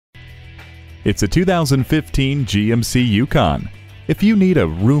It's a 2015 GMC Yukon. If you need a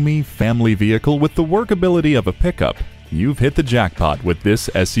roomy family vehicle with the workability of a pickup, you've hit the jackpot with this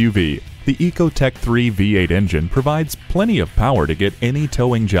SUV. The Ecotec 3 V8 engine provides plenty of power to get any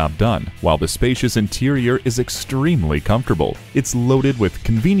towing job done, while the spacious interior is extremely comfortable. It's loaded with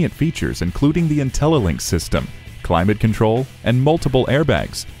convenient features including the IntelliLink system, climate control, and multiple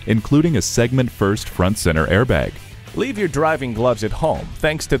airbags, including a segment-first front center airbag. Leave your driving gloves at home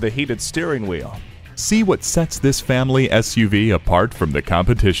thanks to the heated steering wheel. See what sets this family SUV apart from the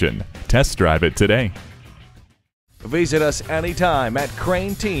competition. Test drive it today. Visit us anytime at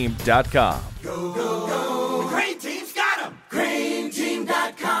crainteam.com. Go, go, go.